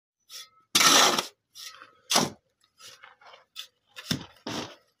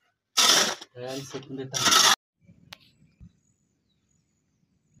Yeah.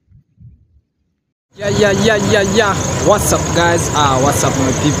 What's up, guys? What's up,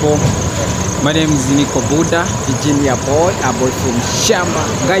 my people? My name is Nico Buddha, Virginia boy, a boy from Shamba.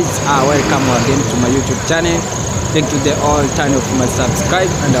 Guys, welcome again to my YouTube channel. Thank you the all time of my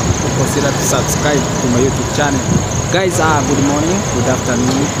subscribe and consider to subscribe to my YouTube channel. Guys, good morning, good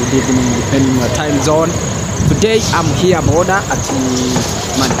afternoon, good evening, depending on your time zone. Today I'm here border at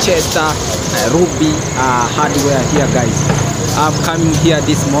Manchester Ruby hardware here, guys. I'm coming here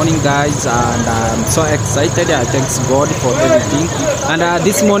this morning, guys, and I'm so excited. I thank God for everything. And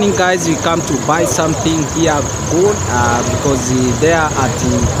this morning, guys, we come to buy something here good because there at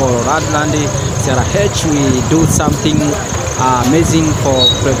Colorado Land CRH we do something amazing for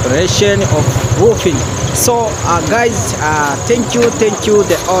preparation of roofing. So guys, thank you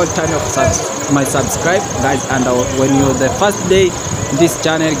the all time of my subscribe, guys. And when you're the first day this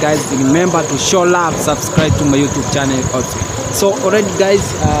channel, guys, remember to show love, subscribe to my YouTube channel also. So already,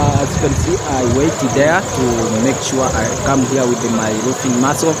 guys, as you can see, I waited there to make sure I come here with my roofing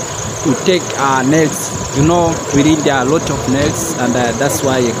muscle to take nails. You know, we need a lot of nails, and that's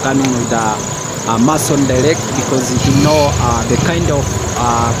why I'm coming with a mason direct, because you know the kind of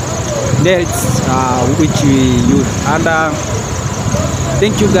nails which we use. And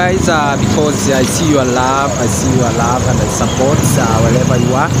thank you, guys, because I see your love, and the support wherever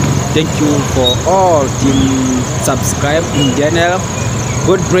you are. Thank you for all team subscribe in general.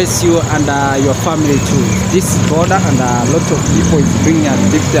 God bless you and your family too. This border and a lot of people is bringing a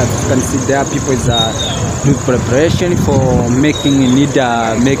gift. As you can see, there people is do preparation for making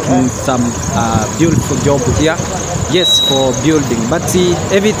some beautiful job here. Yes, for building. But see,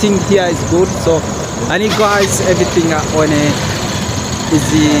 everything here is good. So, and guys, everything on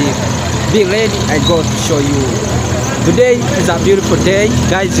is be ready. I go to show you. Today is a beautiful day,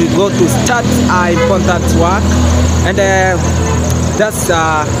 guys. We go to start important work, and that's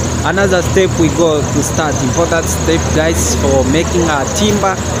another step we go to start. Important step, guys, for making a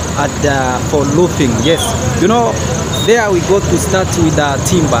timber at for roofing. Yes, you know, there we go to start with the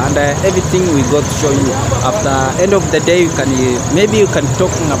timber, and everything we go to show you. After end of the day, you can maybe you can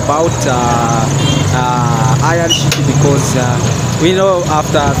talking about iron sheet, because we know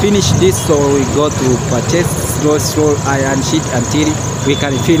after finish this, so we go to purchase slow iron sheet until we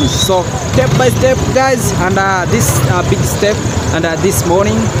can finish. So step by step, guys, and this big step, and this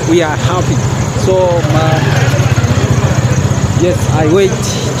morning we are happy. So yes, I wait.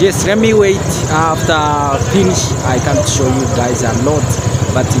 Just let me wait. After finish, I can show you guys a lot.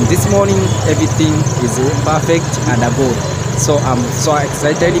 But in this morning, everything is perfect and good. So I'm so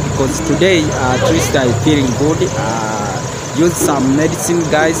excited because today at least I feeling good. Use some medicine,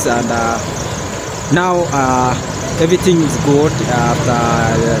 guys, and now everything is good.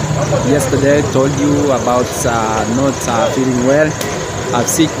 After yesterday I told you about not feeling well, I've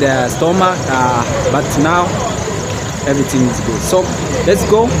sick the stomach, but now everything is good. So let's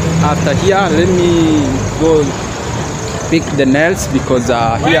go. After here, let me go pick the nails, because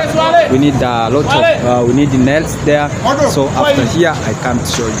here we need a lot of we need the nails there. So after here I can't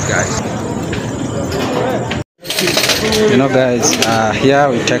show you guys. You know, guys, here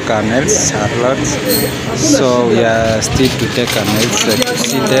we take our nails a lot, so we are still to take our nails. Like you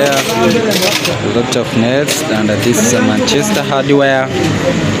see there, a lot of nails, and this is a Manchester hardware,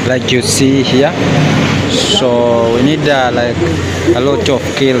 like you see here. So we need like a lot of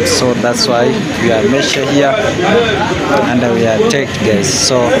kills, so that's why we are measure here, and we are take, guys.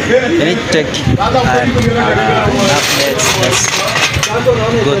 So you need to take enough nails.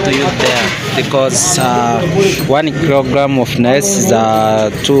 Go to use there, because 1 kilogram of nails is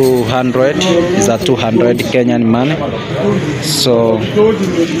 200 Kenyan money. So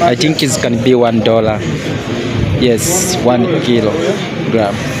I think it can be $1. Yes, 1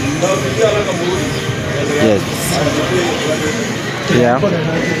 kilogram. Yes, yeah.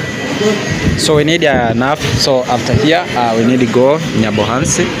 So we need enough. So after here we need to go in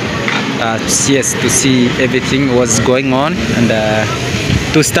Nyabohansi to see everything was going on, and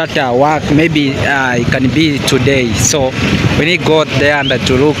to start our work. Maybe it can be today, so we need to go there and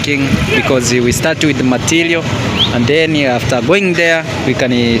to looking, because we start with the material, and then after going there we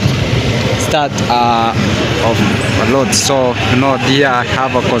can start of a lot. So you know, there I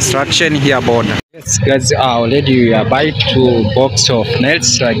have a construction here border. Yes, guys, already we are buying 2 boxes of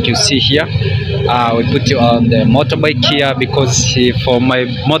nails, like you see here. We put you on the motorbike here, because for my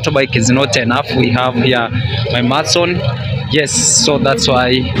motorbike is not enough. We have here my mason. Yes, so that's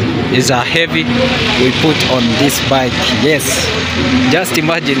why it's a heavy we put on this bike. Yes, just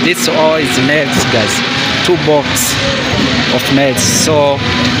imagine this all is nails, guys. 2 box of nets. So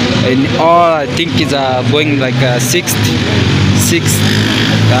in all, I think it's going like 6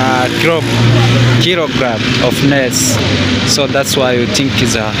 kilogram of nets. So that's why you think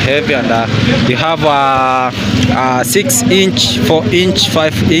it's heavy. And you have 6 inch, 4 inch,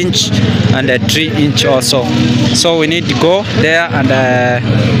 5 inch, and 3 inch also. So we need to go there, and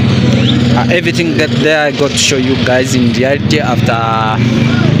everything that there I got to show you guys in reality after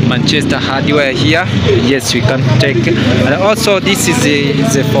Manchester Hardware here. Yes, we can take. And also this is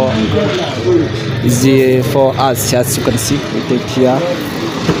for us, as you can see. We take here.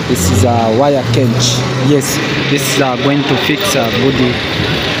 This is a wire kench. Yes, this is going to fix a body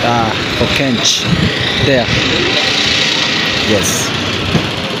for kench there. Yes.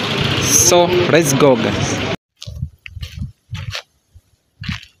 So let's go, guys.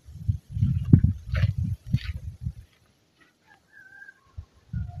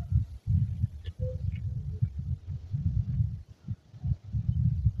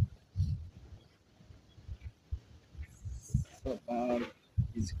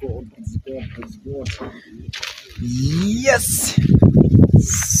 It's good. Yes.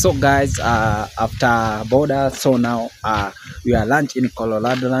 So guys, after border, so now we are lunch in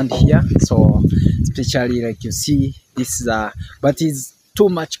Colorado land here. So especially like you see, this is but it's too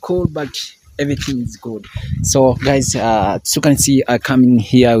much cold, but everything is good. So guys, as you can see, I coming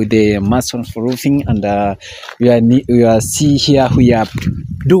here with the mason for roofing, and we are see here we are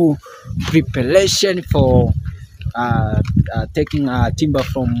do preparation for taking timber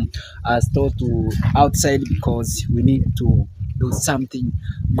from store to outside, because we need to do something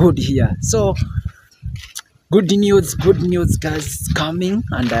good here. So good news guys coming,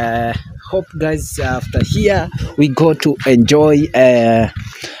 and hope guys after here we go to enjoy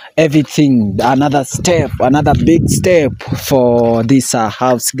everything, another big step for this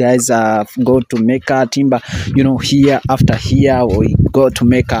house guys. Go to make a timber, you know. Here after here we go to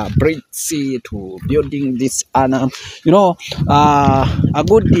make a bricks to building this you know, a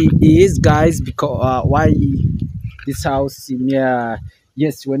good is guys, because why this house near,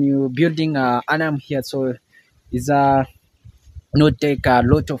 yes, when you building here, so is not take a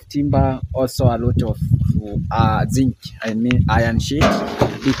lot of timber, also a lot of zinc, I mean iron sheet,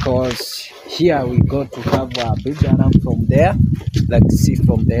 because here we got to have a big arm from there, like see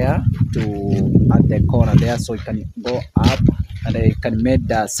from there to at the corner there, so you can go up and you can make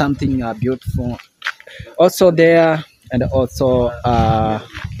something beautiful also there, and also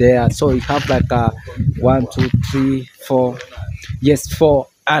there. So you have like 1 2 3 4, yes, 4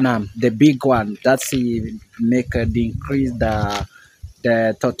 the big one. That's the make the increase the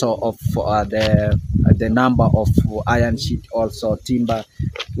total of the number of iron sheet, also timber,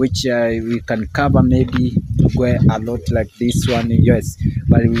 which we can cover maybe go a lot like this one. Yes,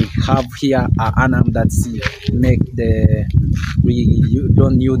 but we have here that's make the you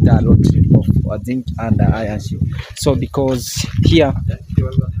don't use a lot of zinc and iron sheet. So because here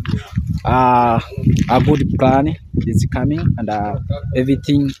a good plan is coming, and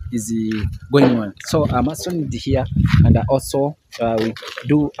everything is going on. So Amazon is here, and also we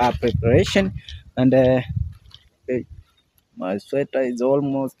do a preparation, and hey, my sweater is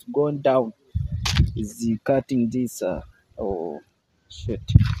almost going down. Is cutting this oh shit,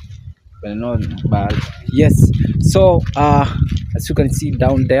 but not bad. Yes. So as you can see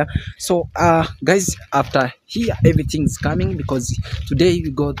down there, so guys, after here everything's coming, because today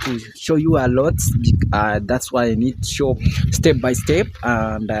we go to show you a lot. That's why I need to show step by step,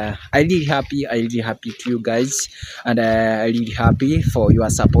 and I really happy to you guys, and I really happy for your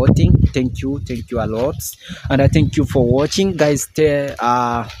supporting. Thank you a lot, and I thank you for watching guys.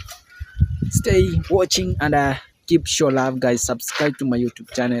 Stay watching, and keep show love guys. Subscribe to my YouTube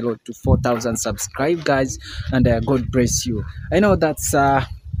channel to 4,000 subscribe guys, and God bless you. I know that's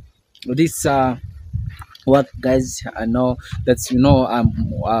this what guys, I know that you know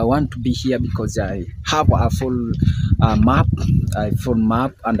I want to be here because I have a full map,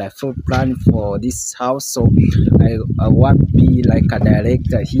 and a full plan for this house. So I want to be like a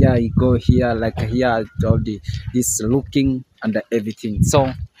director here. I go here like here, all this looking and everything.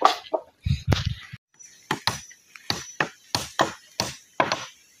 So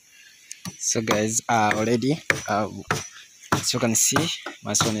guys, already as you can see,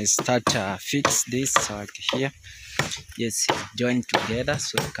 my son is start fix this like here. Yes, join together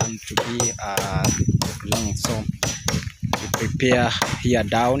so it come to be long. So you prepare here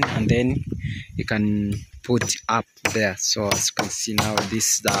down, and then you can put up there. So as you can see now,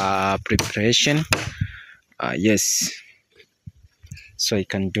 this is the preparation. Yes, so you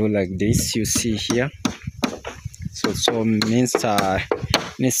can do like this, you see here. So means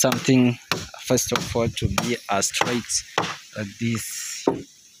something first of all to be straight like this.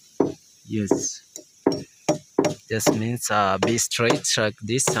 Yes, this means be straight like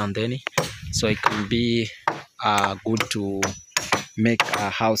this, and then so it can be good to make a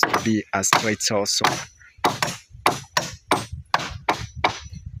house to be straight also.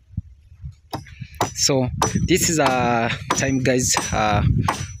 So this is a time, guys.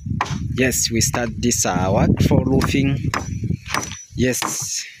 Yes, we start this work for roofing.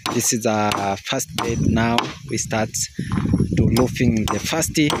 Yes, this is our first day. Now we start to roofing the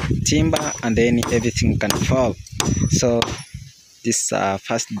first timber, and then everything can fall. So this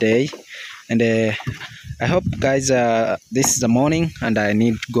first day, and I hope, guys, this is the morning and I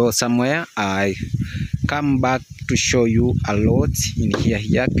need to go somewhere. I come back to show you a lot in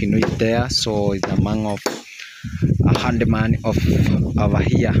here can you there. So it's among of a handyman of over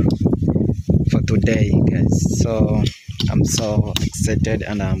here for today, guys. So I'm so excited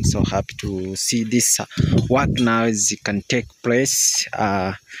and I'm so happy to see this work now as it can take place.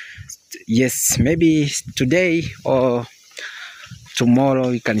 Yes, maybe today or tomorrow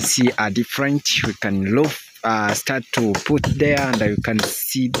we can see a different. We can look start to put there, and you can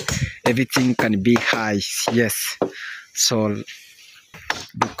see everything can be high. Yes, so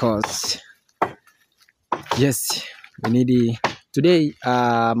because yes, we need today.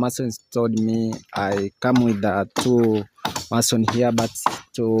 Mason told me I come with two mason here, but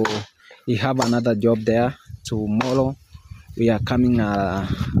to we have another job there. Tomorrow we are coming. I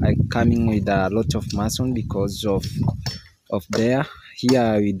coming with a lot of mason because of there.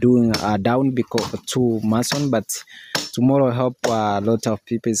 Here we doing down because two mason, but tomorrow I hope a lot of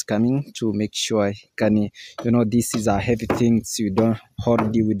people is coming to make sure can this is a heavy thing. So you don't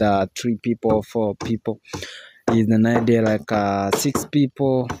hold it with 3 people, 4 people. Is an idea like 6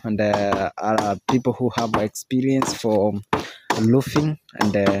 people, and people who have experience for roofing,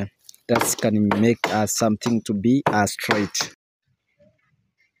 and that can make something to be straight.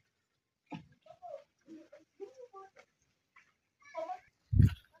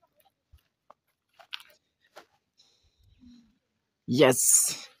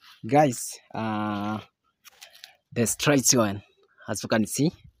 Yes, guys, the straight one, as you can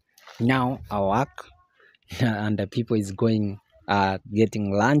see now our work and the people is going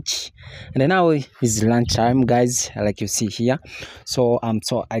getting lunch, and now is lunch time, guys, like you see here. So I'm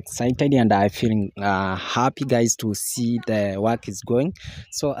so excited and I feeling happy, guys, to see the work is going.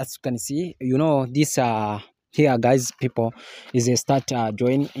 So as you can see, this here, guys, people is a start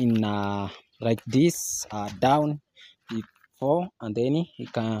join in like this down before, and then you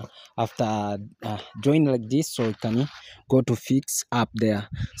can after join like this, so you can go to fix up there.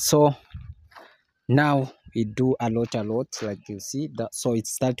 So now we do a lot like you see that. So it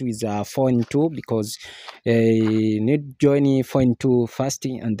starts with 4 in 2 because need join 4 in 2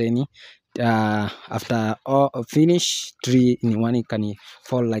 fasting, and then after all finish 3 in 1, you can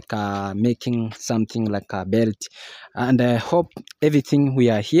fall like making something like a belt. And I hope everything we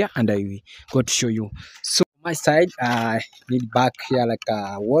are here, and I will go to show you. So my side need back here like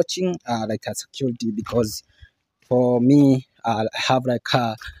watching like a security, because for me I have like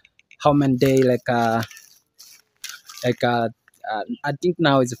how many day like I think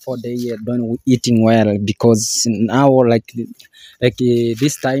now is 4 day don't eating well, because now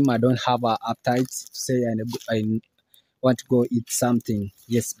this time I don't have a appetite to say I want to go eat something.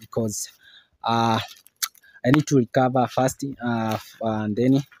 Yes, because I need to recover fasting and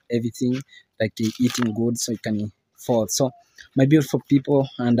then everything like eating good, so you can fall. So my beautiful people,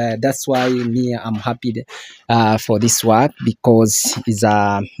 and that's why me I'm happy for this work, because it's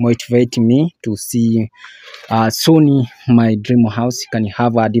motivating me to see soon my dream house can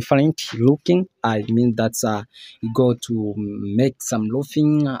have a different looking. I mean that's you go to make some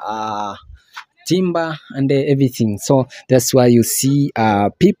roofing timber and everything. So that's why you see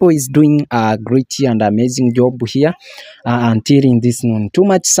people is doing a great and amazing job here until in this one too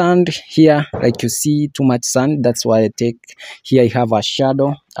much sand here, like you see too much sand. That's why I take here, I have a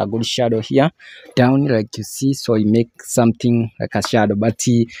shadow, a good shadow here down, like you see, so you make something like a shadow. But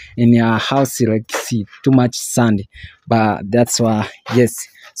in your house, like you see too much sand, but that's why. Yes,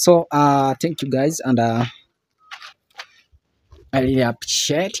 so thank you, guys, and I really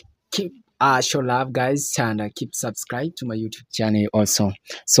appreciate. Keep show love, guys, and keep subscribe to my YouTube channel also.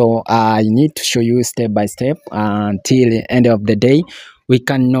 So I need to show you step by step until the end of the day. We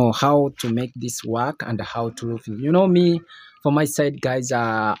can know how to make this work and how to roof. Me, for my side, guys,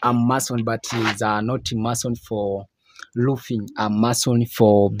 I'm mason, but he's not a mason for roofing. I'm mason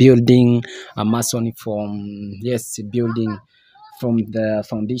for building. I'm mason for yes, building from the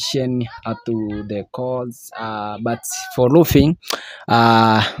foundation up to the cores. But for roofing,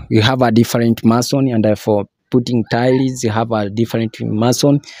 you have a different mason, and for putting tiles, you have a different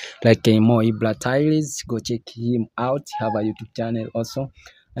mason, like Mo Ibra Tiles. Go check him out. He have a YouTube channel also,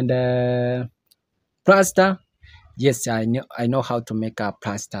 and plaster. Yes, I know how to make a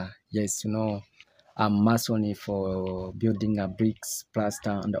plaster. Yes, I'm mason for building a bricks,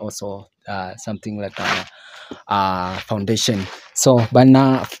 plaster, and also something like a foundation. So by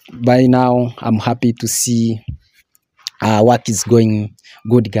now, I'm happy to see work is going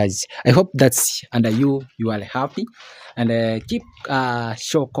good, guys. I hope that's under you are happy, and keep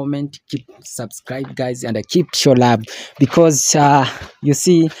show comment, keep subscribe, guys, and keep show love, because you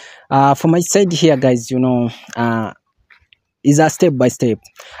see, for my side here, guys, is a step by step.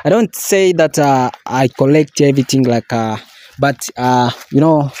 I don't say that I collect everything like but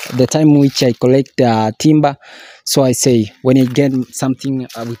the time which I collect timber. So I say when I get something,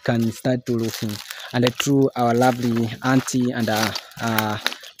 we can start to roofing, and through our lovely auntie and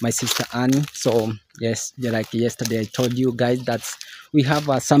my sister Annie. So yes, like yesterday I told you guys that we have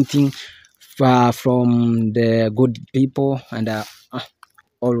something from the good people, and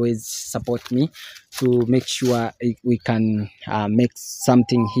always support me to make sure we can make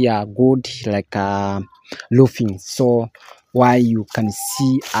something here good, like roofing. So why you can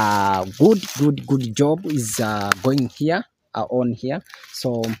see a good job is going here on here.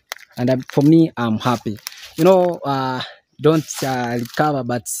 So and for me, I'm happy. Don't recover,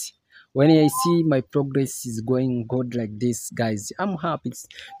 but when I see my progress is going good like this, guys, I'm happy,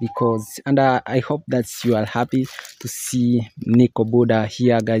 because and I hope that you are happy to see Nico Buddha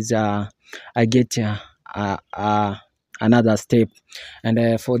here, guys. I get another step,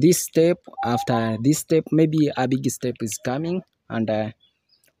 and for this step, after this step, maybe a big step is coming, and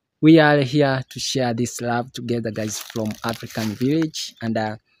we are here to share this love together, guys, from African village, and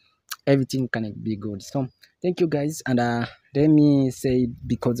everything can be good. So thank you, guys, and let me say,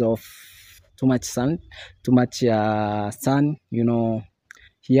 because of too much sun,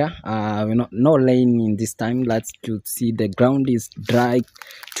 here no rain in this time. Let's to see the ground is dry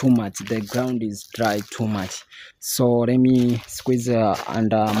too much. The ground is dry too much. So let me squeeze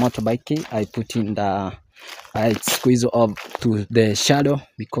and motorbike I put in the I squeeze up to the shadow,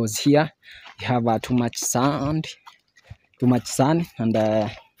 because here you have too much sun, and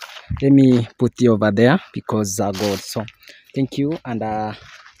let me put you over there, because God. So thank you, and I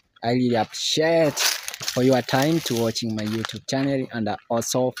really appreciate for your time to watching my YouTube channel, and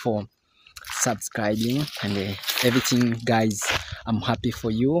also for subscribing and everything, guys. I'm happy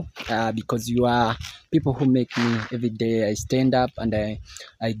for you, because you are people who make me every day I stand up, and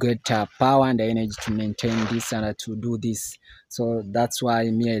I get power and energy to maintain this and to do this. So that's why I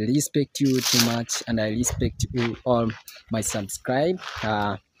respect you too much, and I respect you all, my subscribe,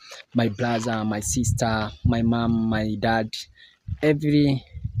 my brother, my sister, my mom, my dad, every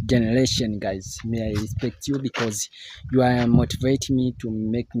generation, guys. May I respect you, because you are motivating me to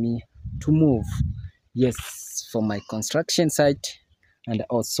make me to move. Yes, for my construction site, and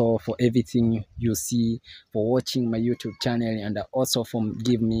also for everything you see, for watching my YouTube channel, and also for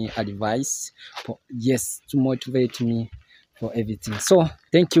give me advice, for yes, to motivate me for everything. So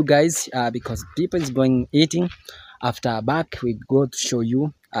thank you, guys, because people is going eating. After back, we go to show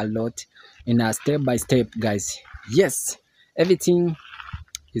you a lot in a step by step, guys. Yes, everything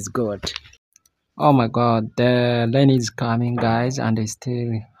is good. Oh my god, the rain is coming, guys, and it's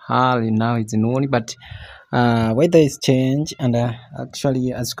still early now. It's noon, but weather is changed, and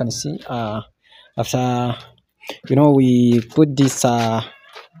actually, as you can see, after we put this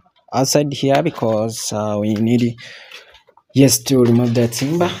outside here, because we need, yes, to remove the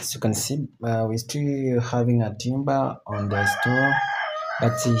timber. As you can see, we're still having a timber on the store,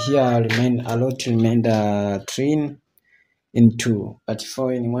 but here remain the train in two, but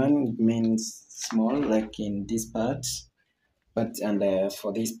 4 in 1 means small, like in this part. But and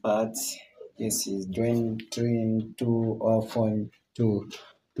for this part, yes, is doing 3 in 2 or 4 in 2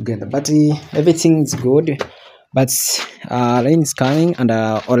 together. But everything is good. But rain is coming, and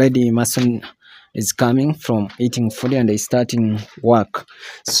already mason is coming from eating food, and is starting work.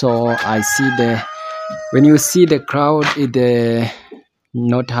 So I see when you see the crowd,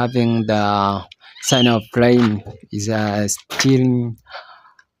 not having the sign of rain, is still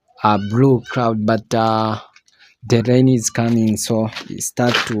a blue cloud, but the rain is coming, so it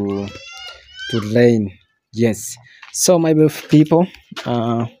start to rain. Yes, so my beautiful people,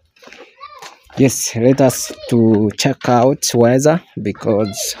 yes, let us to check out weather,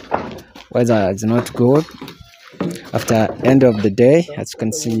 because weather is not good after end of the day. As you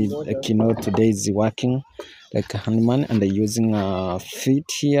can see, today is working, like a handman, and I'm using a feet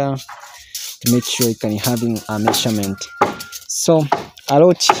here to make sure you can having a measurement. So a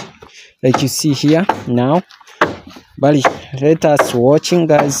lot like you see here now, but let us watching,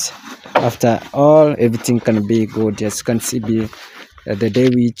 guys. After all, everything can be good. As you can see, the day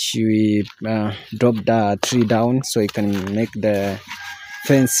which we drop the tree down, so you can make the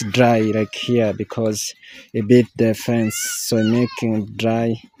fence dry like here, because a bit the fence, so making it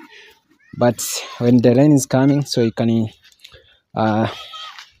dry. But when the rain is coming, so you can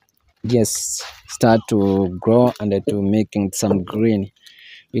yes, start to grow and to making some green,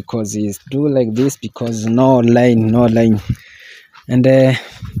 because it's do like this because no line, and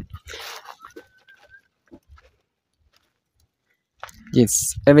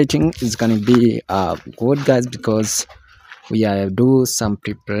yes, everything is gonna be good, guys, because we are do some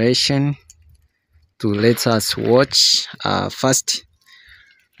preparation to let us watch first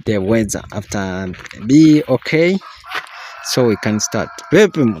the weather. After be okay, so we can start.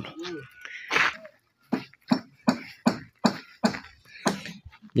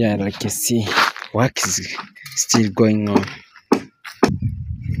 Yeah, like you see, work is still going on.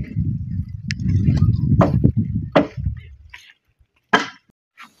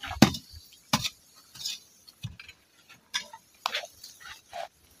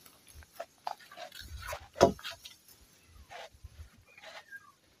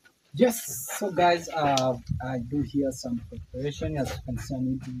 Yes, so guys, I do here some preparation as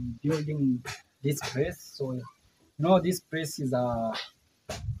concerning building this place. So you know, this place is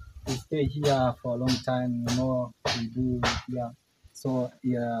we stay here for a long time. You know, we do here. So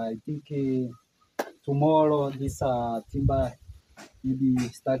yeah, I think tomorrow this timber maybe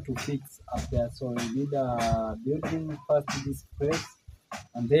start to fix up there. So we need building first this place,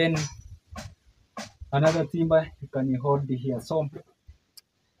 and then another timber you can hold here. So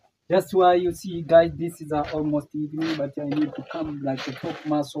that's why you see, guys, this is almost evening, but I need to come like a top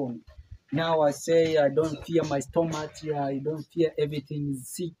mason. Now I say I don't fear my stomach here, I don't fear everything is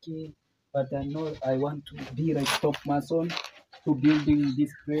sick, but I know I want to be like top mason to building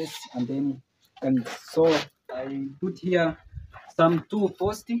this place, and so I put here some two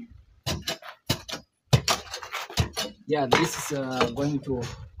posts. Yeah, this is going to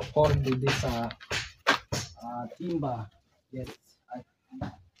hold this timber. Yes, I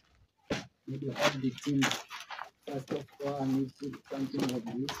need to hold the timber. First of all, I need to put something like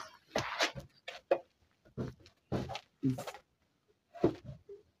this.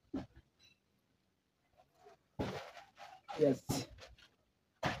 Yes.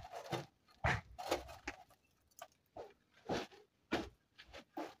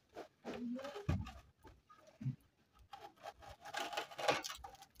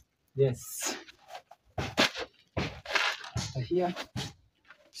 Yes. Here.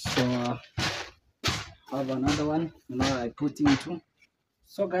 So have another one. Now I put into.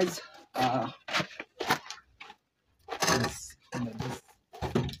 So guys, yes, this.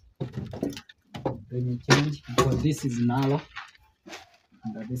 Let me change because this is narrow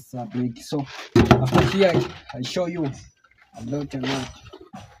and this is big. So after here, I show you a lot and lot.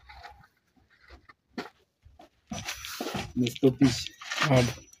 Let's stop it.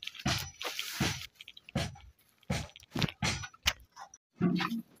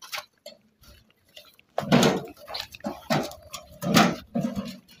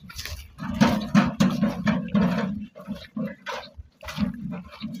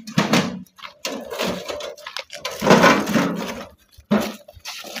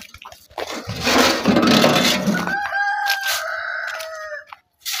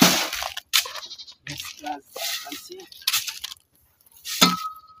 As you can see,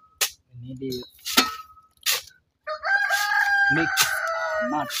 we need to make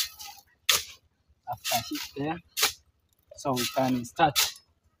mat after hit there, so we can start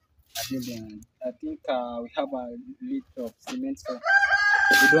building. I think we have a little of cement, so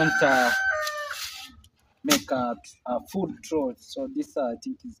we don't make a full throat. So this I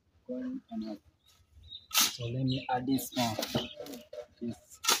think is going enough. So let me add this now. This,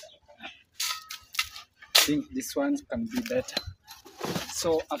 I think this one can be better.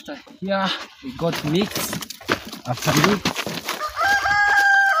 So after here we got mix. After mix,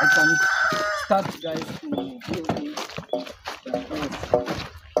 I can start, guys, to build the house.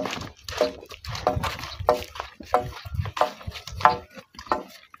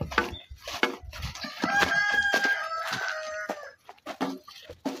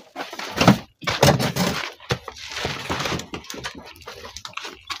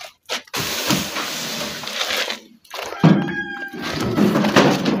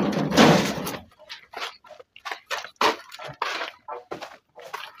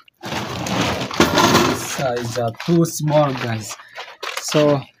 is too small, guys.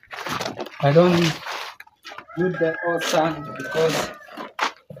 So I don't do the all sand because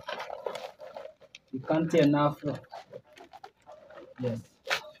you can't enough. Yes.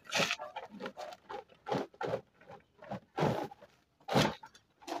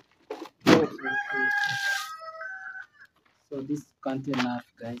 So this can't enough,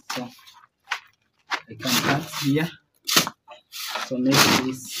 guys. So I can cut here. So maybe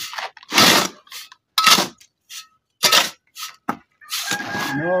this.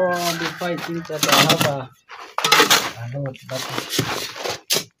 No, before I think that I have a lot, but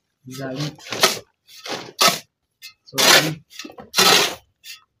it's a little. So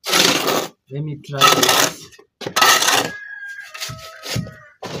let me try this.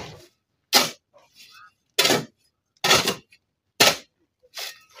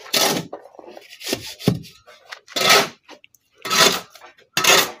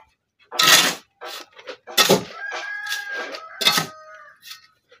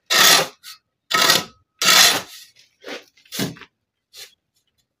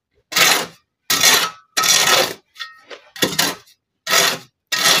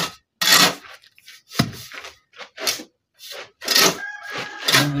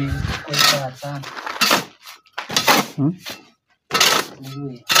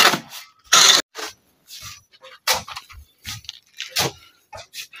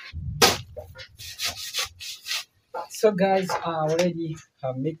 So guys, I already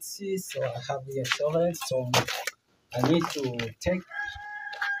have mixed it, so I have here chocolate, so I need to take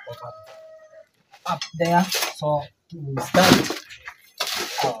up there so to start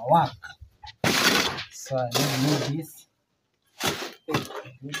our work. So I need to move this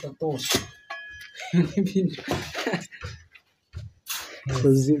with the toast.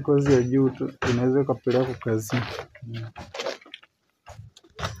 Kozi ya juu inaweza kupeleka kazi.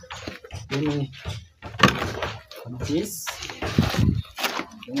 Let me put this.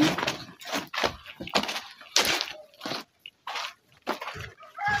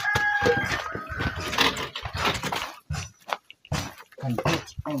 And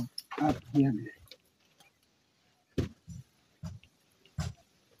put on up here.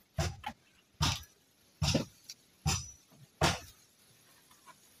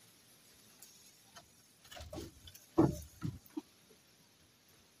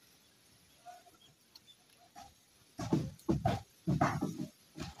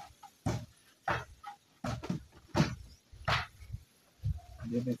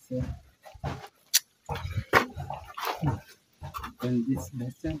 And this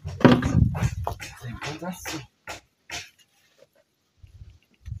lesson, let's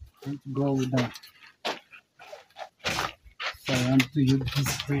go with that. So I want to use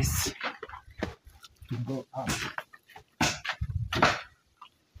this place to go up.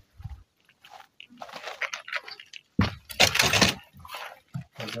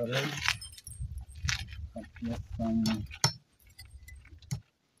 Some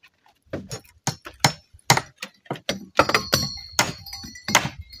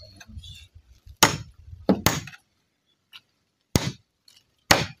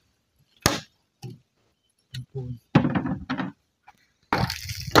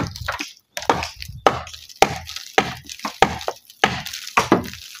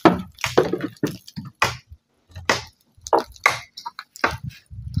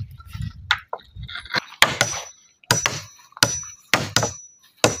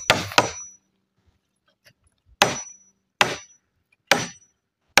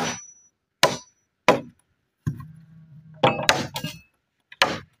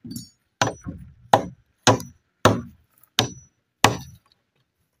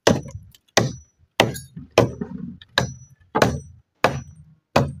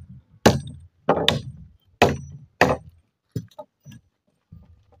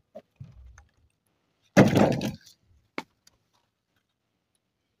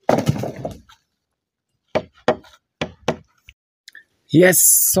yes,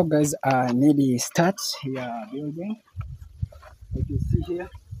 so guys, I need to start here building. Like you see here,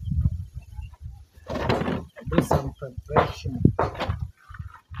 I do some preparation.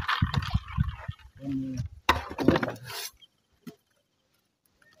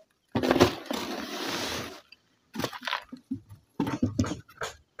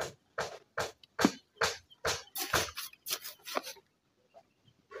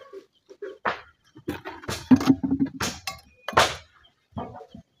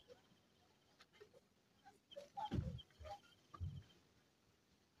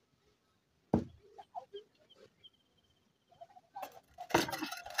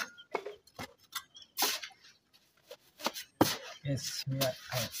 Yes, we are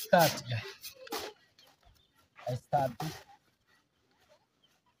start. I start this.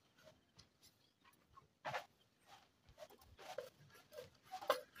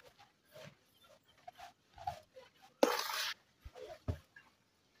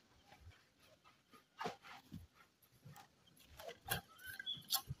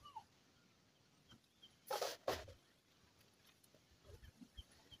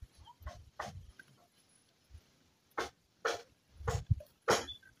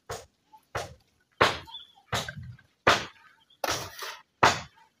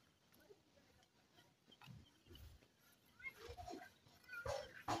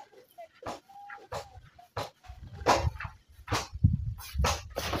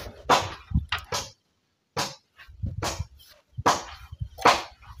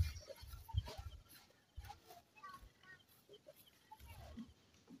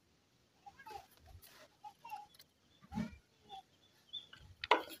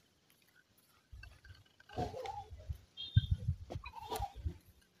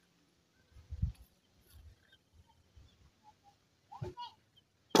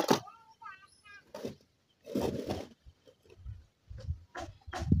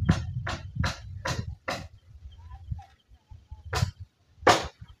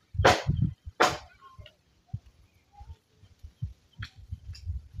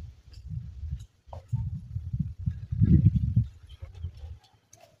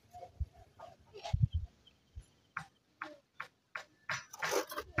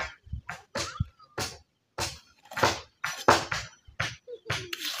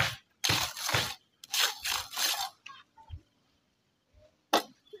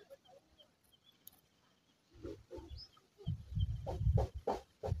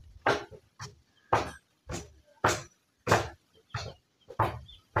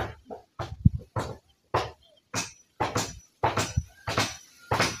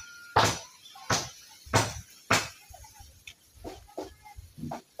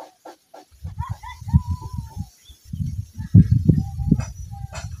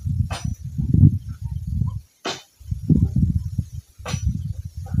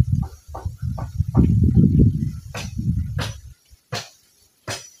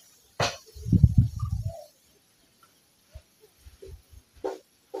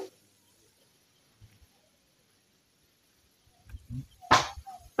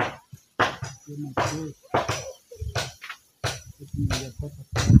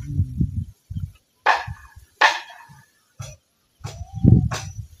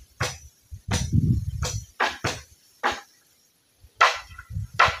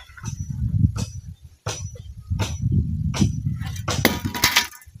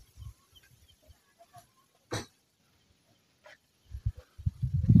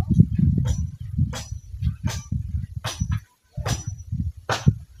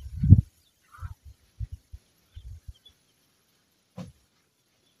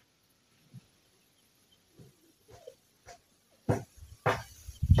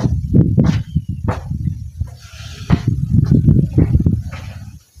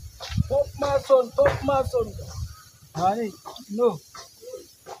 Top mason. Honey, no.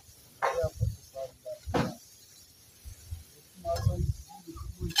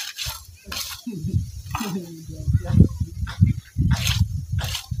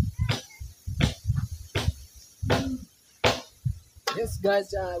 Yes,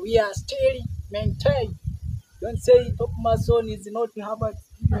 guys, we are still maintain. Don't say top mason is not have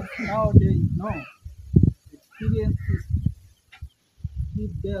experience nowadays. No, experience is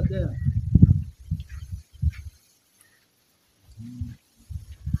there.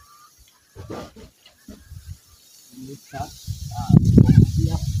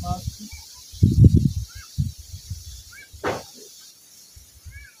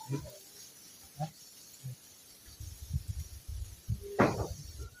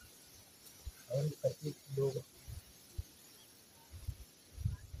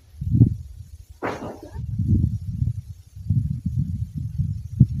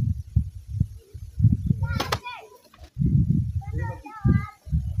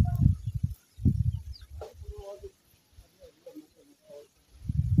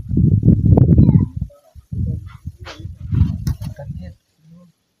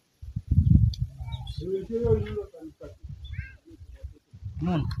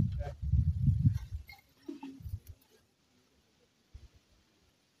 Nun.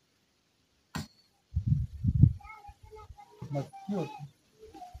 Cute.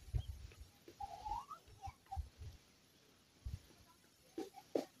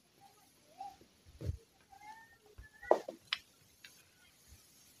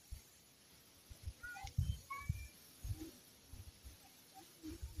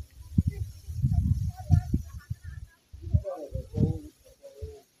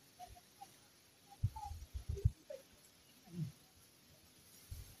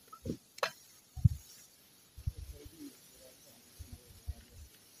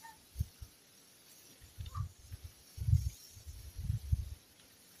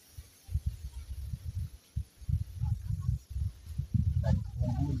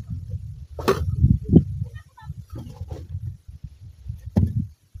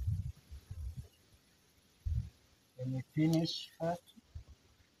 finish first.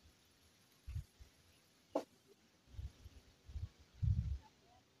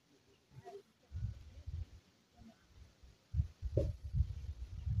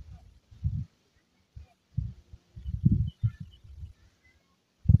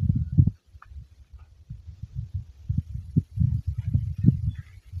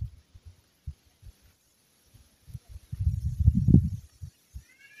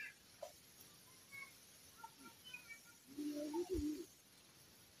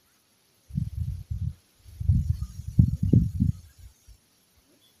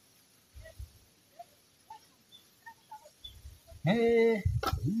 Hey,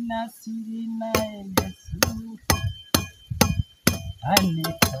 nasiri na Yesu,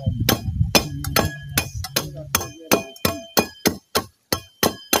 anekana.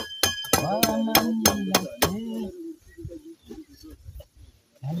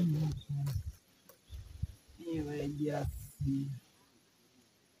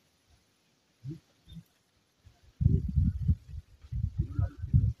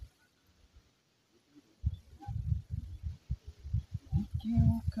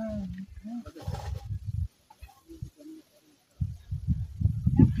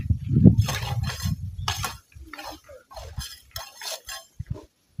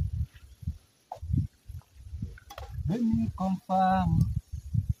 Let me confirm.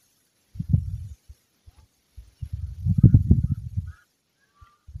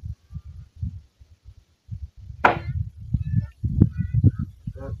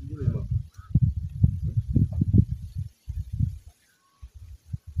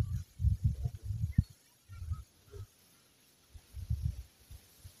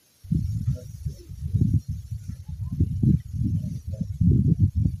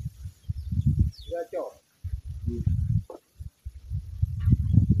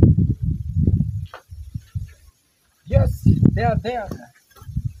 Yes, they are there.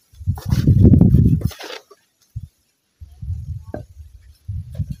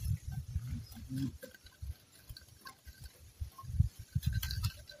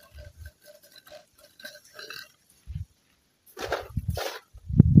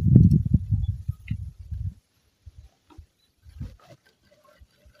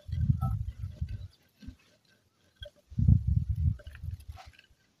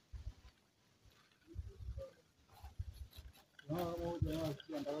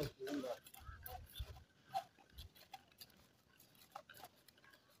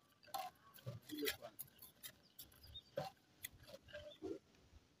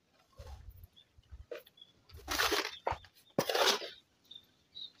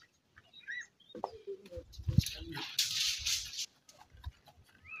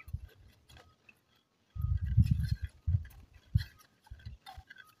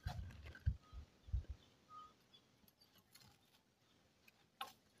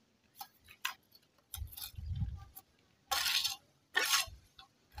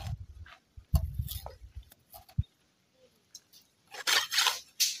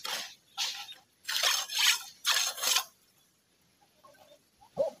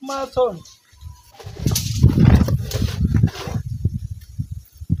 Mason.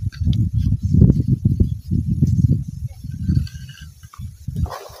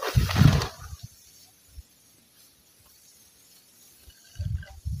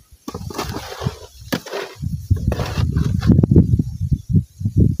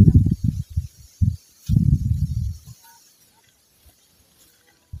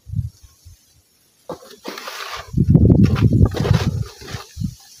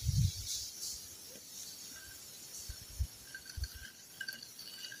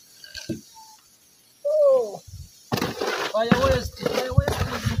 Fire West, Fire West.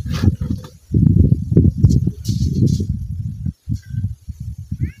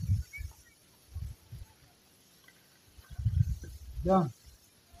 Yeah.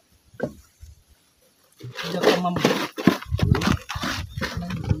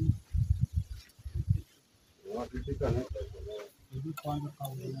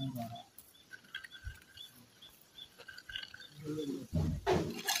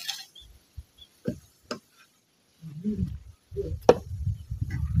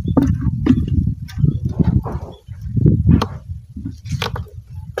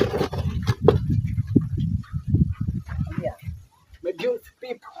 My beautiful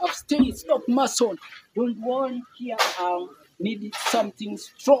people have stayed stop Mason. Don't want here need something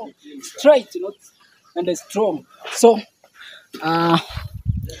strong, straight, not and strong. So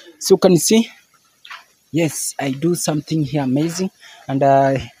so can you see? Yes, I do something here amazing, and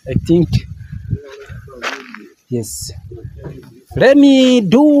I think yes. Let me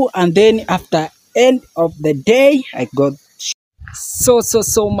do, and then after end of the day, I got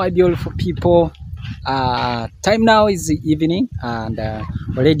so my beautiful people. Time now is the evening, and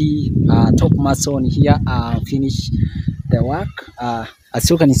already top mason here finish the work. As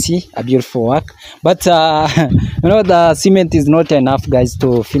you can see, a beautiful work, but you know, the cement is not enough, guys,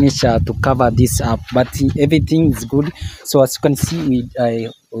 to finish to cover this up, but everything is good. So as you can see,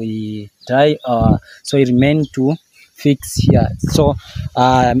 we try so it remain to fix here. So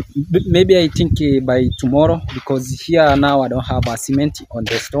maybe I think by tomorrow, because here now I don't have a cement on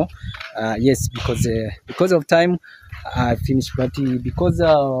the store. Yes, because of time I finished, but because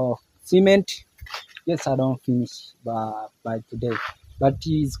cement, yes, I don't finish by today. But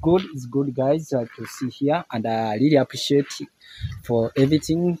it's good, guys, to see here, and I really appreciate for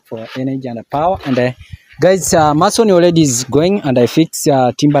everything, for energy and power. And guys, mason already is going, and I fix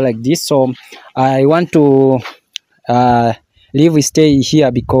timber like this. So I want to leave we stay here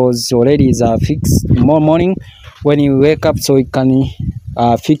because already is fixed more morning when you wake up, so you can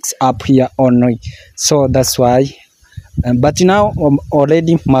fix up here only. So that's why. But now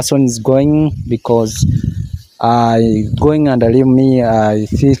already mason is going, because going and leave me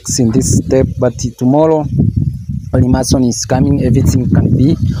fix in this step. But tomorrow when mason is coming, everything can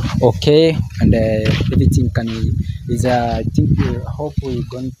be okay, and everything can is I think hopefully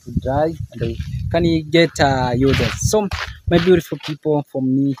going to dry, and can get users. So my beautiful people, for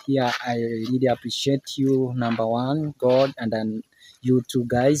me here, I really appreciate you, number one, God, and then you two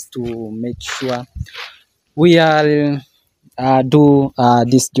guys, to make sure we are do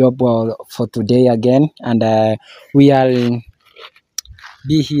this job for today again, and we are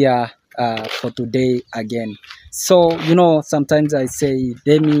be here for today again. So you know, sometimes I say,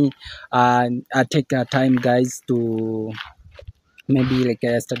 let me I take time, guys, to maybe like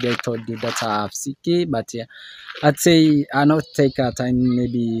yesterday I told you that I have sick, but I'd say I not take a time,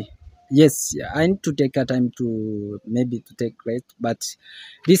 maybe yes, I need to take a time to maybe to take rest, but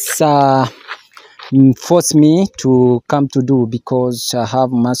this force me to come to do, because I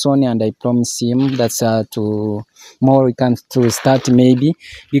have mason, and I promise him that's to more we can to start maybe,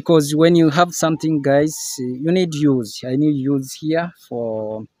 because when you have something, guys, you need use. I need use here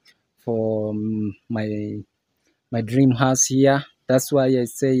for my dream house here. That's why I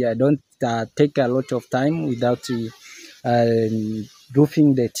say I don't take a lot of time without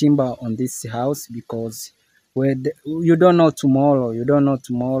roofing the timber on this house, because when you don't know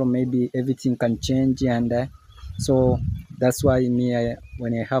tomorrow, maybe everything can change, and so that's why me,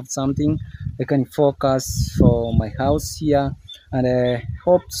 when I have something, I can focus for my house here, and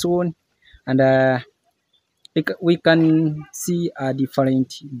hope soon, and we can see a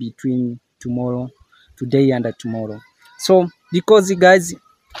different between today and tomorrow. So because guys,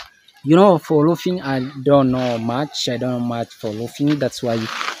 you know, for roofing I don't know much, for roofing. That's why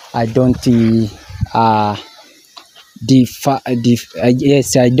I don't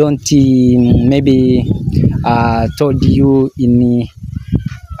yes, I don't maybe told you in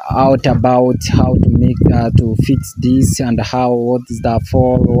out about how to make to fix this, and how what is the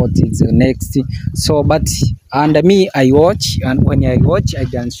fall, what is the next. So but and me, I watch, and when I watch I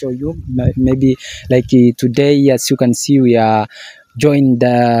can show you maybe like today, as you can see, we are join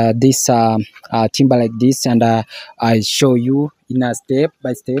this timber like this, and I show you in a step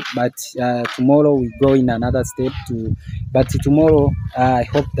by step. But tomorrow we go in another step to, but tomorrow I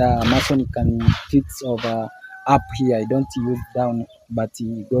hope the mason can fix over up here. I don't use down, but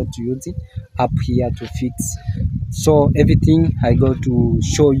he go to use it up here to fix. So everything I go to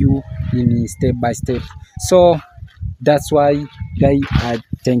show you in step by step. So that's why, guys, I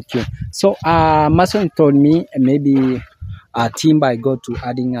thank you. So mason told me maybe timber I go to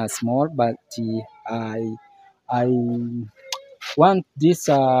adding a small, but I want this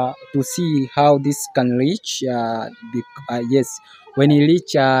to see how this can reach yes, when you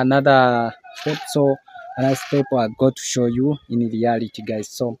reach another step. So another step I got to show you in reality, guys.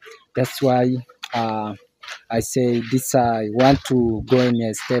 So that's why I say this, I want to go in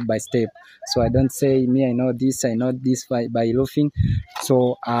a step by step. So I don't say me I know this by roofing.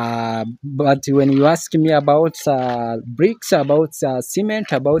 So but when you ask me about bricks, about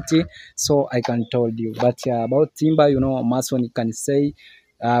cement, about it, so I can told you. But about timber, you know, mason can say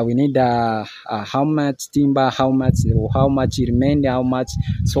we need how much timber, how much remain, how much.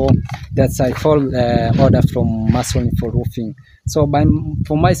 So that's I fall order from mason for roofing. So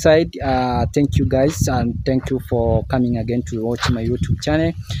from my side, thank you, guys, and thank you for coming again to watch my YouTube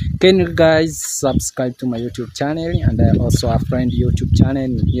channel. Can you guys subscribe to my YouTube channel, and also a friend YouTube channel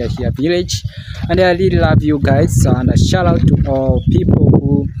here village. And I really love you guys, and a shout out to all people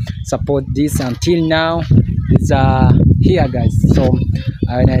who support this until now. It's here, guys. So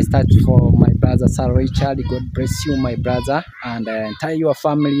when I start for my brother brother Sir Richard. God bless you, my brother, and entire your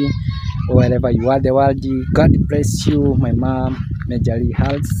family, wherever you are the world. God bless you, my mom, Majali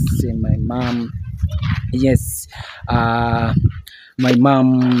Health, and my mom, yes, my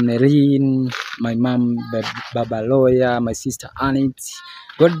mom Nerine, my mom Baba Lawyer, my sister Annette.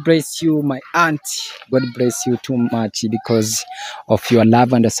 God bless you, my aunt. God bless you too much because of your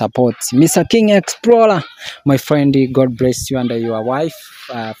love and support. Mr. King Explorer, my friend, God bless you and your wife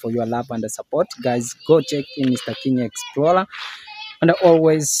for your love and support. Guys, go check in Mr. King Explorer and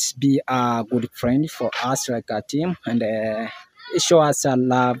always be a good friend for us like a team, and show us a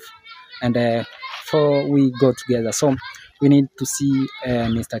love, and for we go together. So we need to see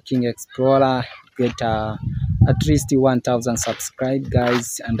Mr. King Explorer get at least 1,000 subscribe,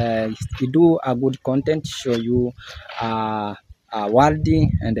 guys, and he do a good content, show you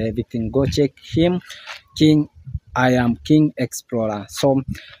worldly and everything. Go check him, King. I am King Explorer. So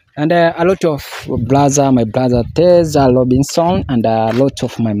and a lot of my brother Teza Robinson, and a lot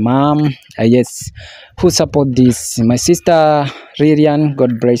of my mom, yes, who support this. My sister Ririan,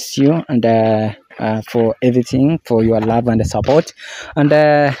 God bless you, and for everything, for your love and support,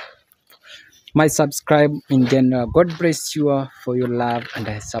 and my subscribe in general. God bless you for your love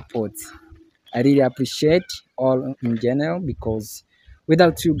and support. I really appreciate all in general, because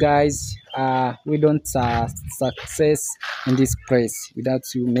without you guys, we don't success in this place. Without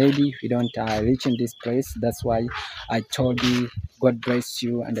you, maybe we don't reach in this place. That's why I told you, God bless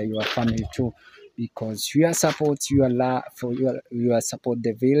you and your family too, because your support, your love, for your support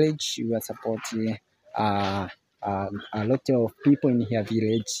the village, your support a lot of people in here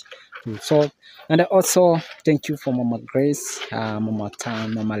village too. So, and also thank you for Mama Grace, Mama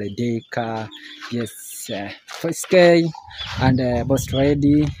Tan, Mama Ledeka, yes, First K, and Boss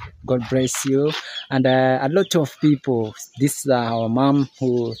Ready. God bless you, and a lot of people. This is our mom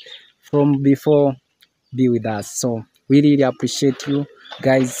who from before be with us. So we really appreciate you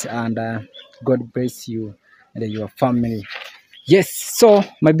guys, and God bless you and your family. Yes, so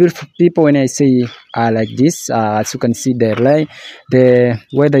my beautiful people, when I say like this, as you can see, the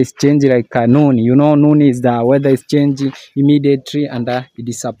weather is changing like noon. You know, noon is the weather is changing immediately, and it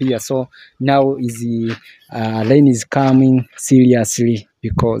disappears. So now is the rain is coming seriously,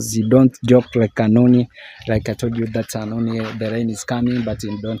 because you don't joke like a noon. Like I told you that noon the rain is coming, but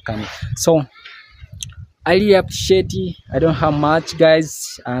it don't come. So I really appreciate it. I don't have much,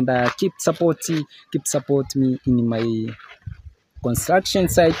 guys, and keep support me in my construction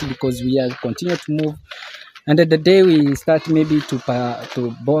site, because we are continue to move, and the day we start maybe to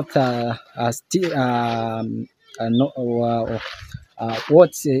both still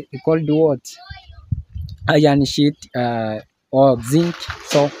what's called what iron sheet or zinc,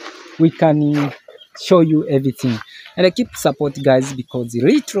 so we can show you everything. And I keep support, guys, because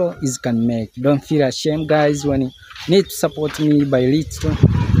little is can make. Don't feel ashamed, guys, when you need to support me by little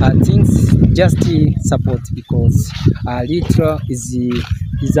things. Just support, because little is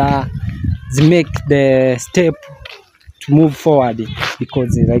make the step to move forward,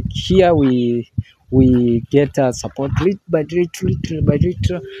 because like here we get support little by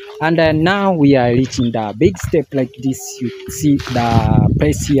little, and now we are reaching the big step like this. You see the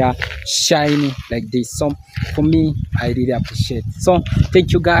place here shining like this. So for me, I really appreciate. So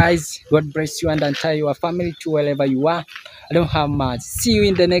thank you, guys. God bless you and entire your family to wherever you are. I don't have much. See you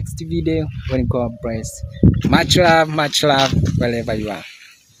in the next video when God bless. Much love wherever you are.